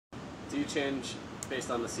Do you change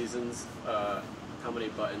based on the seasons how many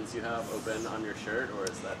buttons you have open on your shirt, or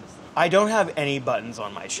is that just... I don't have any buttons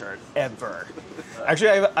on my shirt, ever.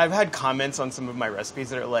 Actually, I've had comments on some of my recipes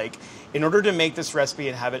that are like, in order to make this recipe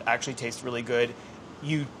and have it actually taste really good,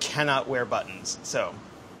 you cannot wear buttons, so...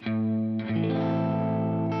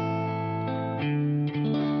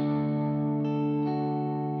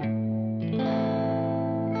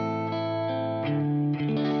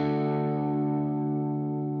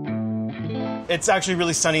 It's actually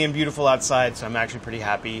really sunny and beautiful outside, so I'm actually pretty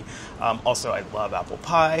happy. Also, I love apple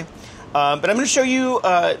pie. But I'm going to show you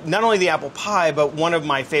not only the apple pie, but one of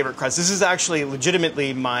my favorite crusts. This is actually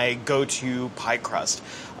legitimately my go-to pie crust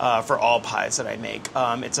for all pies that I make.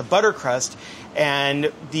 It's a butter crust, and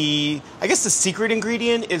I guess the secret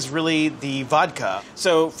ingredient is really the vodka.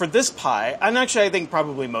 So for this pie, and actually I think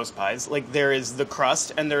probably most pies, like there is the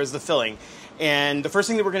crust and there is the filling. And the first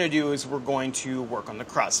thing that we're going to do is we're going to work on the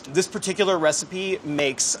crust. This particular recipe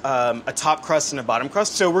makes a top crust and a bottom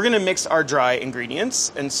crust. So we're going to mix our dry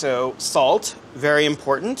ingredients. And so salt, very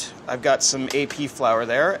important. I've got some AP flour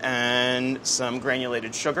there and some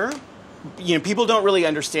granulated sugar. You know, people don't really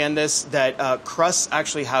understand this, that crusts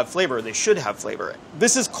actually have flavor. They should have flavor.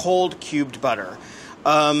 This is cold cubed butter.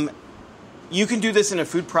 You can do this in a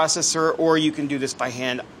food processor, or you can do this by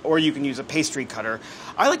hand, or you can use a pastry cutter.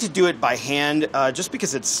 I like to do it by hand just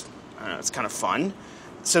because it's kind of fun.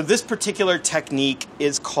 So this particular technique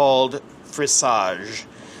is called frissage.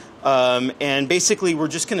 And basically we're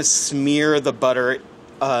just going to smear the butter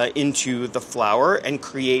into the flour and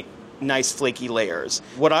create nice flaky layers.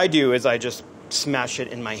 What I do is I just smash it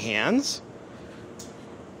in my hands.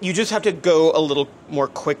 You just have to go a little more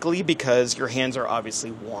quickly because your hands are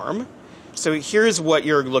obviously warm. So here's what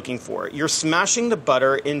you're looking for. You're smashing the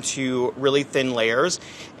butter into really thin layers,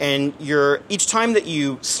 and each time that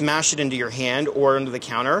you smash it into your hand or into the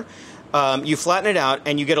counter, you flatten it out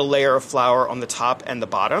and you get a layer of flour on the top and the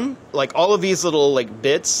bottom. Like all of these little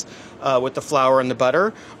bits with the flour and the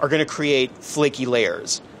butter are going to create flaky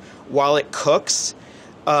layers. While it cooks,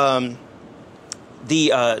 the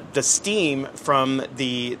steam from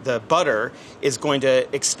the butter is going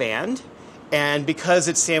to expand. And because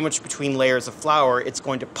it's sandwiched between layers of flour, it's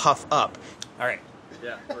going to puff up. All right.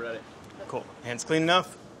 Yeah, we're ready. Cool. Hands clean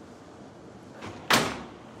enough?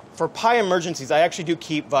 For pie emergencies, I actually do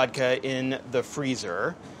keep vodka in the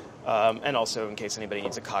freezer, and also in case anybody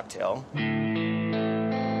needs a cocktail.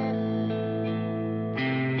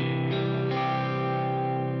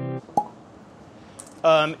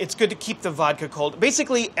 It's good to keep the vodka cold.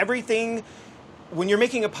 Basically, everything, when you're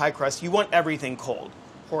making a pie crust, you want everything cold.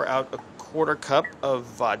 Pour out a quarter cup of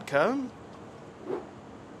vodka,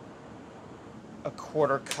 a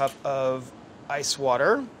quarter cup of ice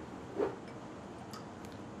water,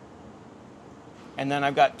 and then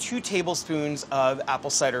I've got 2 tablespoons of apple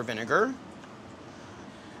cider vinegar.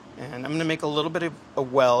 And I'm going to make a little bit of a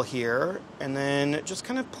well here, and then just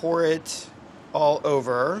kind of pour it all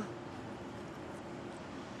over.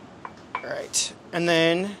 All right, and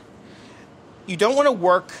then you don't want to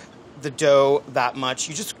work the dough that much.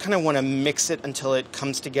 You just kind of want to mix it until it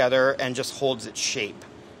comes together and just holds its shape.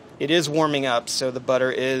 It is warming up, so the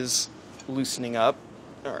butter is loosening up.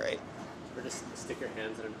 All right. Or just stick your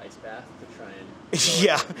hands in an ice bath to try and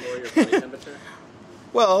lower your body temperature.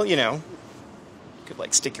 Well, you know, you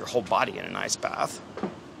could stick your whole body in an ice bath.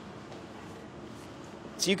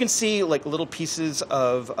 So you can see little pieces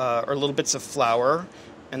of, or little bits of flour,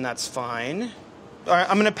 and that's fine. All right,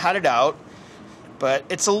 I'm going to pat it out. But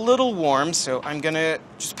it's a little warm, so I'm going to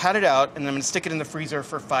just pat it out, and then I'm going to stick it in the freezer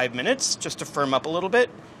for 5 minutes just to firm up a little bit.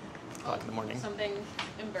 In the morning. Something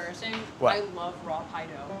embarrassing. What? I love raw pie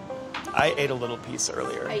dough. I ate a little piece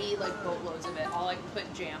earlier. I eat boatloads of it. I'll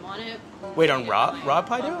put jam on it. Wait, on raw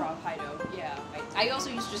pie dough? Raw pie dough, yeah. I also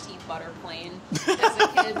used to just eat butter plain as a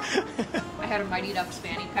kid. I had a Mighty Ducks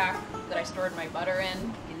fanny pack that I stored my butter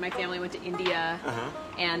in. My family went to India,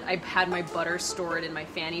 and I had my butter stored in my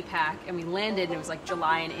fanny pack, and we landed, and it was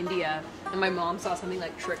July in India, and my mom saw something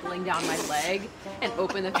trickling down my leg and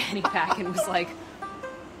opened the fanny pack and was like,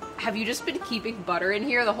 have you just been keeping butter in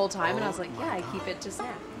here the whole time? And I was like, yeah, I keep it to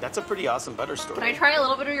snack. That's a pretty awesome butter story. Can I try a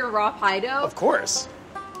little bit of your raw pie dough? Of course.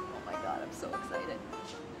 Oh my god, I'm so excited.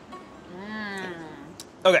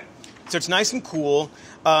 Okay, so it's nice and cool.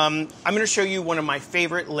 I'm going to show you one of my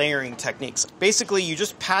favorite layering techniques. Basically, you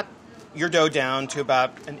just pat your dough down to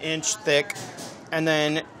about 1 inch thick, and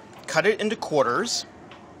then cut it into quarters,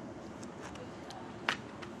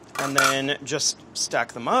 and then just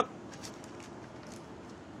stack them up,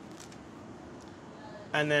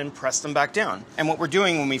 and then press them back down. And what we're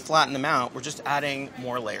doing when we flatten them out, we're just adding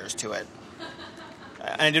more layers to it.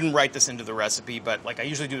 and I didn't write this into the recipe, but like I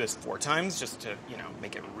usually do this 4 times just to, you know,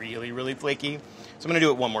 make it really, really flaky. So I'm going to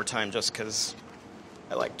do it one more time just because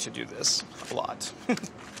I like to do this a lot.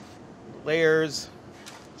 Layers.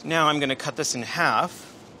 So now I'm going to cut this in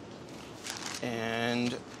half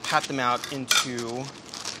and pat them out into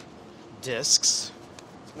discs. So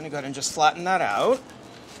I'm going to go ahead and just flatten that out.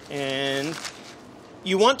 And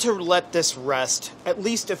you want to let this rest at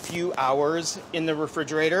least a few hours in the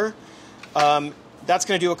refrigerator. That's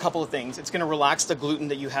going to do a couple of things. It's going to relax the gluten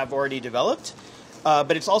that you have already developed,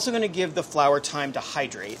 but it's also going to give the flour time to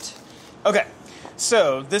hydrate. Okay,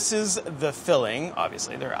 so this is the filling.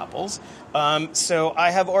 Obviously, they're apples. So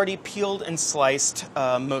I have already peeled and sliced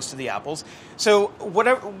most of the apples. So what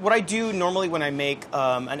I do normally when I make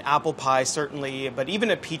an apple pie, certainly, but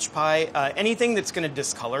even a peach pie, anything that's going to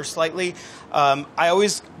discolor slightly, I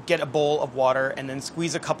always get a bowl of water and then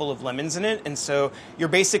squeeze a couple of lemons in it. And so you're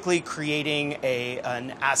basically creating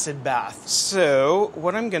an acid bath. So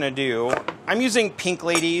what I'm going to do, I'm using Pink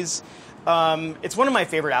Ladies. It's one of my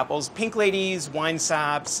favorite apples. Pink Ladies, Wine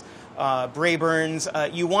Saps, Braeburns.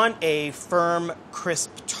 You want a firm,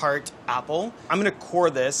 crisp, tart apple. I'm going to core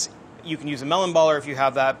this. You can use a melon baller if you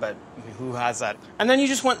have that, but who has that? And then you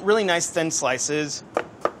just want really nice thin slices,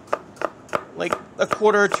 like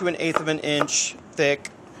 1/4 to 1/8 of an inch thick.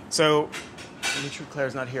 So, make sure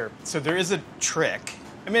Claire's not here. So there is a trick.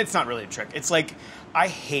 I mean, it's not really a trick. It's like, I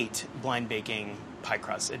hate blind baking pie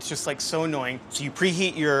crust. It's just like so annoying. So you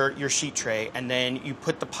preheat your sheet tray and then you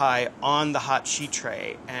put the pie on the hot sheet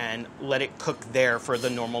tray and let it cook there for the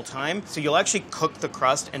normal time. So you'll actually cook the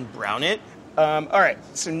crust and brown it. All right,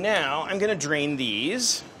 so now I'm gonna drain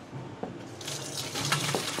these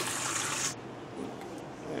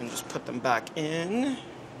and just put them back in.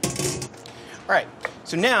 All right,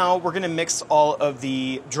 so now we're gonna mix all of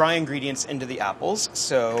the dry ingredients into the apples.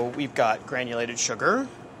 So we've got granulated sugar,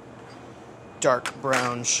 dark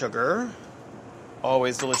brown sugar,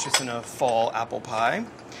 always delicious in a fall apple pie.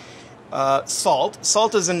 Salt.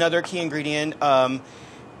 Salt is another key ingredient. I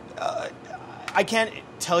can't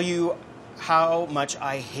tell you how much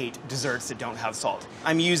I hate desserts that don't have salt.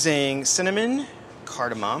 I'm using cinnamon,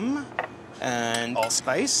 cardamom, and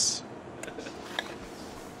allspice.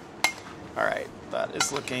 All right, that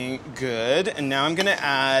is looking good. And now I'm gonna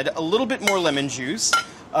add a little bit more lemon juice.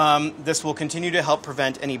 This will continue to help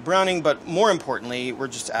prevent any browning, but more importantly, we're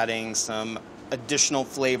just adding some additional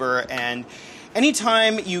flavor. And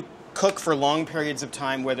anytime you cook for long periods of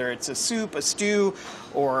time, whether it's a soup, a stew,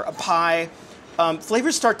 or a pie,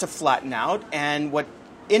 flavors start to flatten out. And what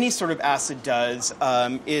any sort of acid does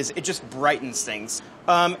is it just brightens things.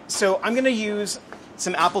 So I'm going to use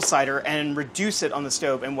some apple cider and reduce it on the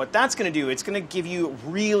stove. And what that's going to do, it's going to give you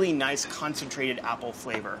really nice concentrated apple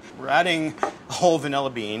flavor. We're adding a whole vanilla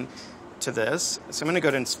bean to this. So I'm going to go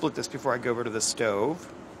ahead and split this before I go over to the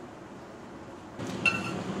stove.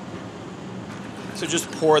 So just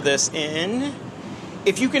pour this in.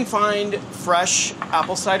 If you can find fresh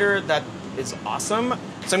apple cider, that is awesome.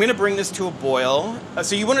 So I'm going to bring this to a boil.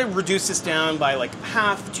 So you want to reduce this down by like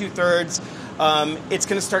half, 2/3. It's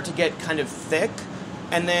going to start to get kind of thick.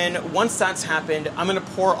 And then once that's happened, I'm going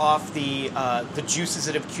to pour off the juices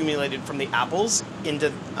that have accumulated from the apples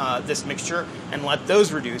into this mixture and let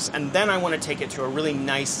those reduce. And then I want to take it to a really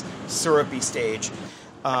nice syrupy stage.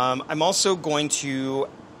 I'm also going to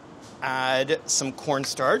add some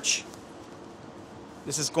cornstarch.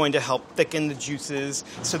 This is going to help thicken the juices.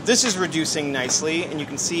 So this is reducing nicely, and you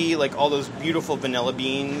can see like all those beautiful vanilla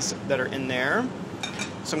beans that are in there.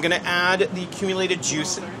 So I'm going to add the accumulated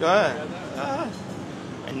juice.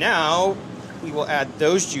 And now we will add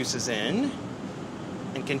those juices in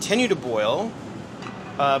and continue to boil.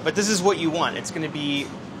 But this is what you want. It's going to be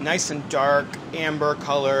nice and dark, amber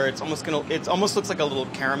color. It almost looks like a little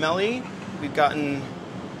caramelly. We've gotten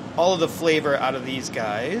all of the flavor out of these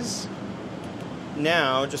guys.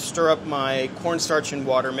 Now just stir up my cornstarch and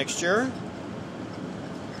water mixture.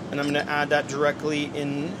 And I'm going to add that directly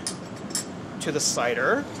in to the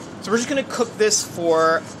cider. So we're just going to cook this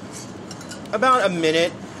for about a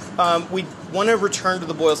minute. We want to return to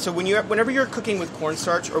the boil. So whenever you're cooking with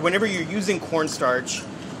cornstarch, or whenever you're using cornstarch,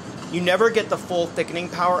 you never get the full thickening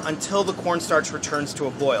power until the cornstarch returns to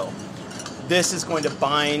a boil. This is going to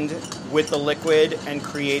bind with the liquid and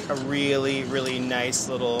create a really, really nice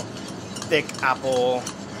little thick apple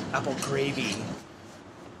gravy.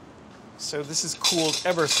 So this is cooled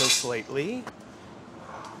ever so slightly.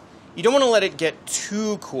 You don't want to let it get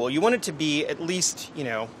too cool. You want it to be at least,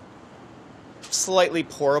 slightly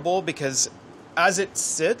pourable, because as it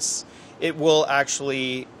sits, it will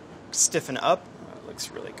actually stiffen up. Oh, it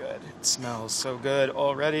looks really good. It smells so good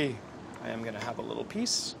already. I am going to have a little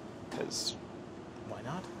piece, because why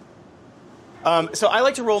not? So I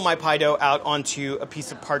like to roll my pie dough out onto a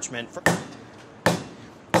piece of parchment.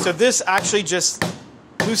 So this actually just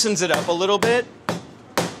loosens it up a little bit.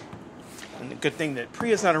 And the good thing that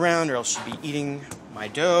Priya's not around, or else she'd be eating my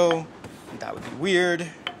dough. And that would be weird.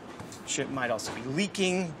 She might also be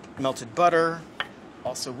leaking melted butter.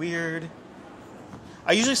 Also weird.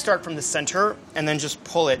 I usually start from the center and then just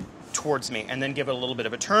pull it towards me, and then give it a little bit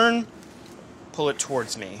of a turn, pull it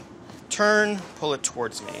towards me. Turn, pull it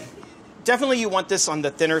towards me. Definitely you want this on the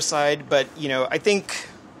thinner side, but I think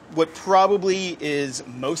what probably is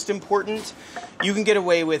most important, you can get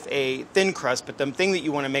away with a thin crust, but the thing that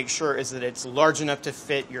you want to make sure is that it's large enough to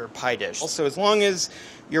fit your pie dish. Also, as long as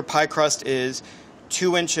your pie crust is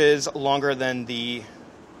 2 inches longer than the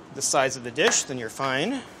size of the dish, then you're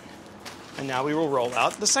fine. And now we will roll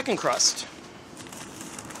out the second crust.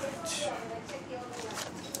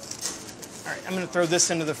 All right, I'm going to throw this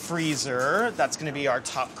into the freezer. That's going to be our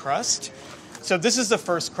top crust. So this is the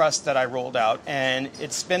first crust that I rolled out, and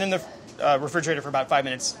it's been in the refrigerator for about 5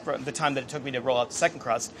 minutes from the time that it took me to roll out the second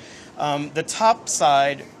crust. The top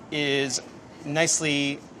side is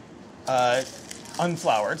nicely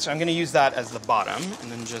unfloured, so I'm going to use that as the bottom,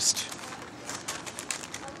 and then just,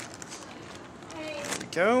 there we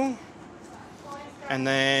go. And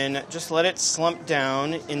then just let it slump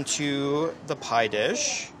down into the pie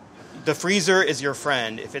dish. The freezer is your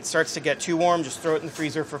friend. If it starts to get too warm, just throw it in the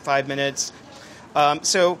freezer for 5 minutes.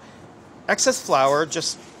 So excess flour,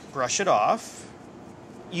 just brush it off.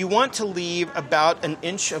 You want to leave about 1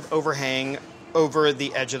 inch of overhang over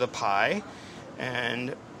the edge of the pie.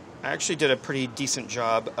 And I actually did a pretty decent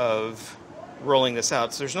job of rolling this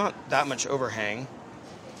out, so there's not that much overhang.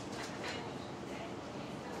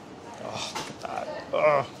 Oh, look at that.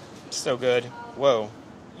 Oh, so good. Whoa.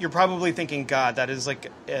 You're probably thinking, God, that is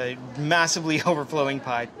like a massively overflowing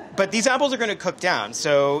pie. But these apples are going to cook down.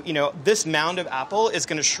 So, this mound of apple is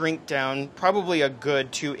going to shrink down probably a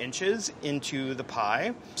good 2 inches into the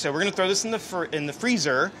pie. So we're going to throw this in the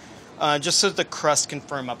freezer just so the crust can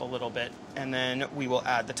firm up a little bit. And then we will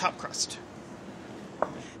add the top crust.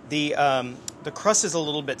 The crust is a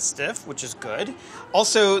little bit stiff, which is good.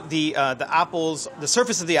 Also, the apples, the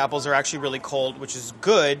surface of the apples are actually really cold, which is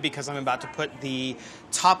good because I'm about to put the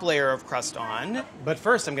top layer of crust on. But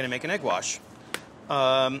first, I'm going to make an egg wash.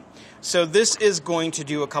 So this is going to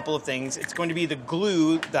do a couple of things. It's going to be the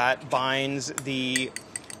glue that binds the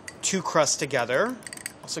two crusts together.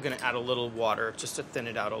 Also going to add a little water just to thin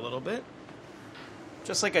it out a little bit.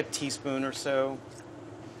 Just like a teaspoon or so.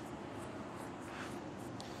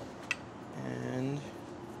 And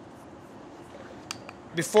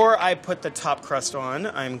before I put the top crust on,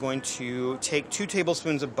 I'm going to take 2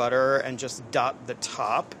 tablespoons of butter and just dot the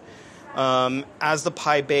top. As the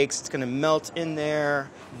pie bakes, it's going to melt in there.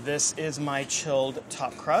 This is my chilled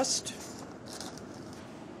top crust.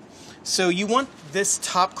 So you want this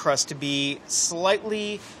top crust to be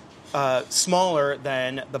slightly smaller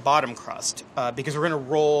than the bottom crust because we're going to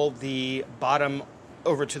roll the bottom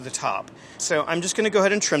over to the top. So I'm just going to go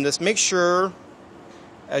ahead and trim this. Make sure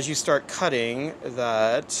as you start cutting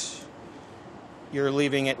that you're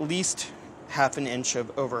leaving at least ½ an inch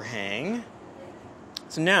of overhang.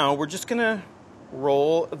 So now we're just going to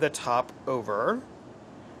roll the top over.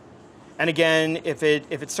 And again, if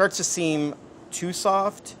it starts to seem too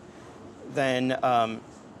soft, then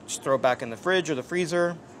just throw it back in the fridge or the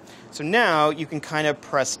freezer. So now you can kind of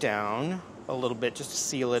press down a little bit just to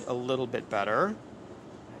seal it a little bit better.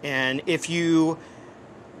 And if you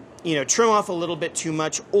trim off a little bit too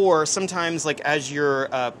much, or sometimes like as you're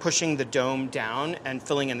pushing the dome down and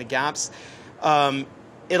filling in the gaps,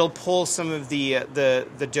 it'll pull some of the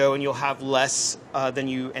dough and you'll have less than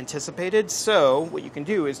you anticipated. So what you can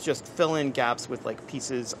do is just fill in gaps with like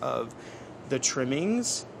pieces of the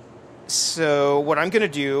trimmings. So what I'm going to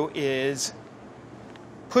do is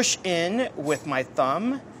push in with my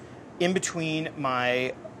thumb in between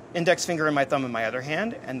my index finger and my thumb in my other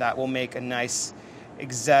hand, and that will make a nice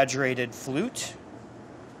exaggerated flute.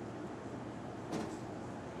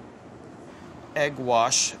 Egg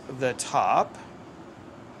wash the top.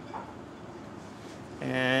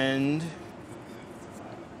 And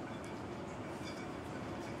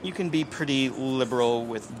you can be pretty liberal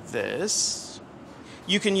with this.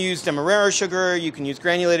 You can use demerara sugar, you can use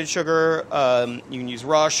granulated sugar, you can use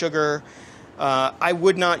raw sugar. I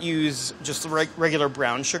would not use just regular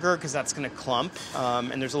brown sugar because that's going to clump,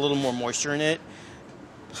 and there's a little more moisture in it.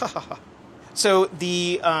 So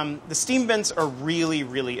the steam vents are really,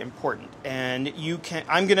 really important, and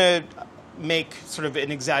I'm going to make sort of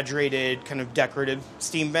an exaggerated kind of decorative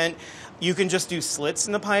steam vent. You can just do slits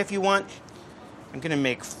in the pie if you want. I'm going to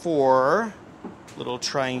make 4 little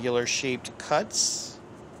triangular shaped cuts.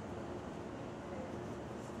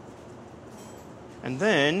 And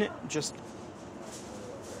then just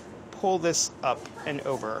pull this up and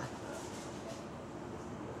over.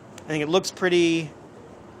 I think it looks pretty,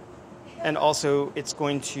 and also it's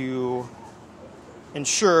going to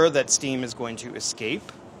ensure that steam is going to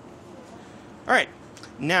escape. All right,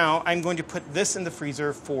 now I'm going to put this in the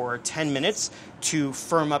freezer for 10 minutes to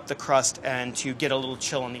firm up the crust and to get a little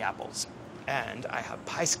chill on the apples. And I have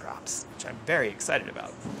pie scraps, which I'm very excited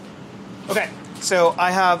about. Okay, so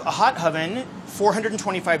I have a hot oven,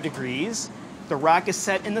 425 degrees. The rack is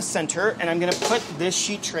set in the center, and I'm going to put this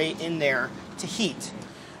sheet tray in there to heat.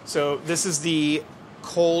 So this is the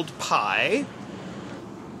cold pie.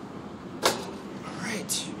 All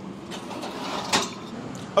right.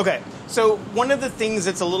 Okay, so one of the things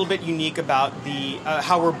that's a little bit unique about the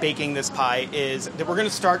how we're baking this pie is that we're going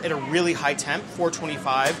to start at a really high temp,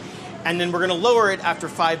 425, and then we're going to lower it after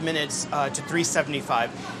 5 minutes to 375.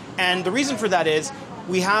 And the reason for that is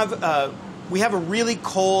we have a really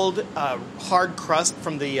cold, hard crust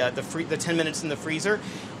from the 10 minutes in the freezer.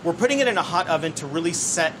 We're putting it in a hot oven to really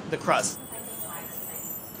set the crust.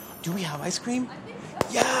 Do we have ice cream?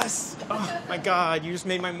 Yes! Oh my God, you just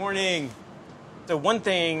made my morning. So one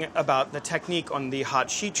thing about the technique on the hot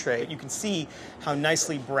sheet tray, you can see how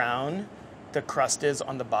nicely brown the crust is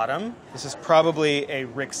on the bottom. This is probably a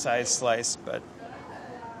Rick-sized slice, but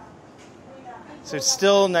so it's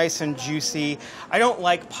still nice and juicy. I don't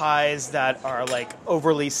like pies that are like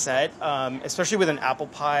overly set, especially with an apple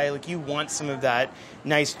pie. Like you want some of that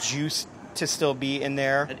nice juice to still be in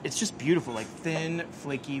there. It's just beautiful, like thin,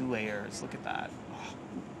 flaky layers. Look at that.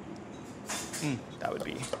 Oh. That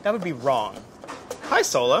would be wrong. Hi,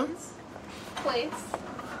 Sola. Plates.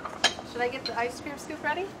 Should I get the ice cream scoop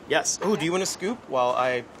ready? Yes. Oh, do you want a scoop while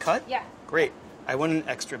I cut? Yeah. Great. I want an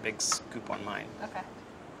extra big scoop on mine. Okay.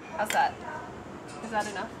 How's that? Is that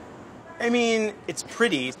enough? I mean, it's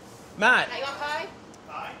pretty. Matt. I got pie?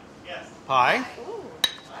 Pie? Yes. Pie? Ooh.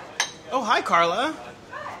 Oh, hi, Carla.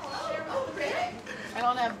 I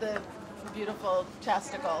don't have the beautiful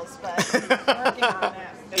chesticles, but I'm working on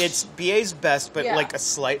it. It's BA's best, but Yeah. like a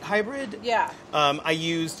slight hybrid. Yeah. I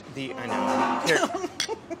used the, I know. Here.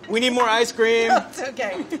 We need more ice cream. It's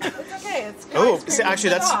okay. It's okay. It's good. Oh, ice cream see,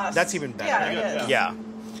 actually, with sauce. that's even better. Yeah, it is. Yeah.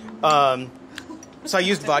 So I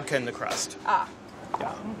used vodka in the crust. Ah.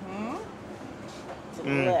 Yeah.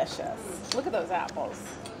 Delicious. Look at those apples.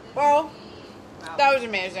 Well, that was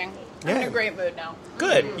amazing. I'm in Yeah. a great mood now.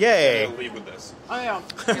 Good. Yay. I'll leave with this. I know.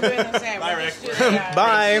 You're doing the same. Bye, We're Rick. just doing that.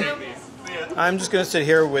 Bye. See ya. I'm just going to sit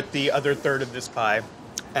here with the other third of this pie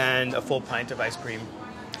and a full pint of ice cream.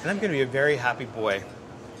 And I'm going to be a very happy boy.